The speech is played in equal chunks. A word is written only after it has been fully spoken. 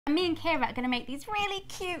Me and Kiera are going to make these really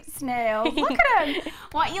cute snails. Look at them!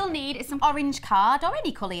 What you'll need is some orange card, or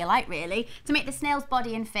any colour you like really, to make the snail's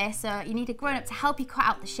body and face. So you need a grown-up to help you cut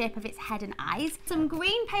out the shape of its head and eyes. Some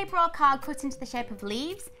green paper or card cut into the shape of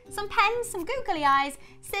leaves. Some pens, some googly eyes,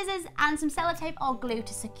 scissors and some sellotape or glue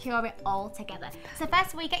to secure it all together. So first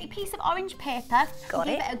of all, you get your piece of orange paper. Give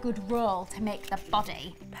it a good roll to make the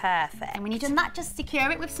body. Perfect. And when you've done that, just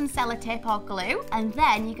secure it with some sellotape or glue, and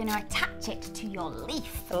then you're going to attach it to your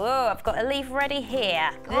leaf. Oh, I've got a leaf ready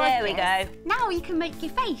here. There we go. Now you can make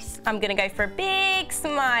your face. I'm going to go for a big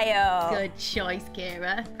smile. Good choice,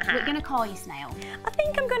 Kiera. We're going to call you Snail. I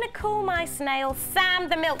think I'm going to call my snail Sam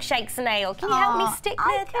the Milkshake Snail. Can you help me stick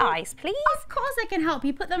the eyes, please? Of course I can help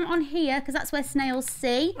you. Put them on here because that's where snails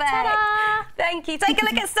see. Ta-da! Thank you. Take a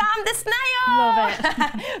look at Sam the Snail. Love it.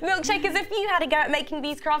 Milkshakers, if you had a go at making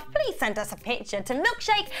these crafts, please send us a picture to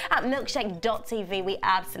milkshake@milkshake.tv. We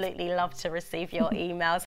absolutely love to receive your emails.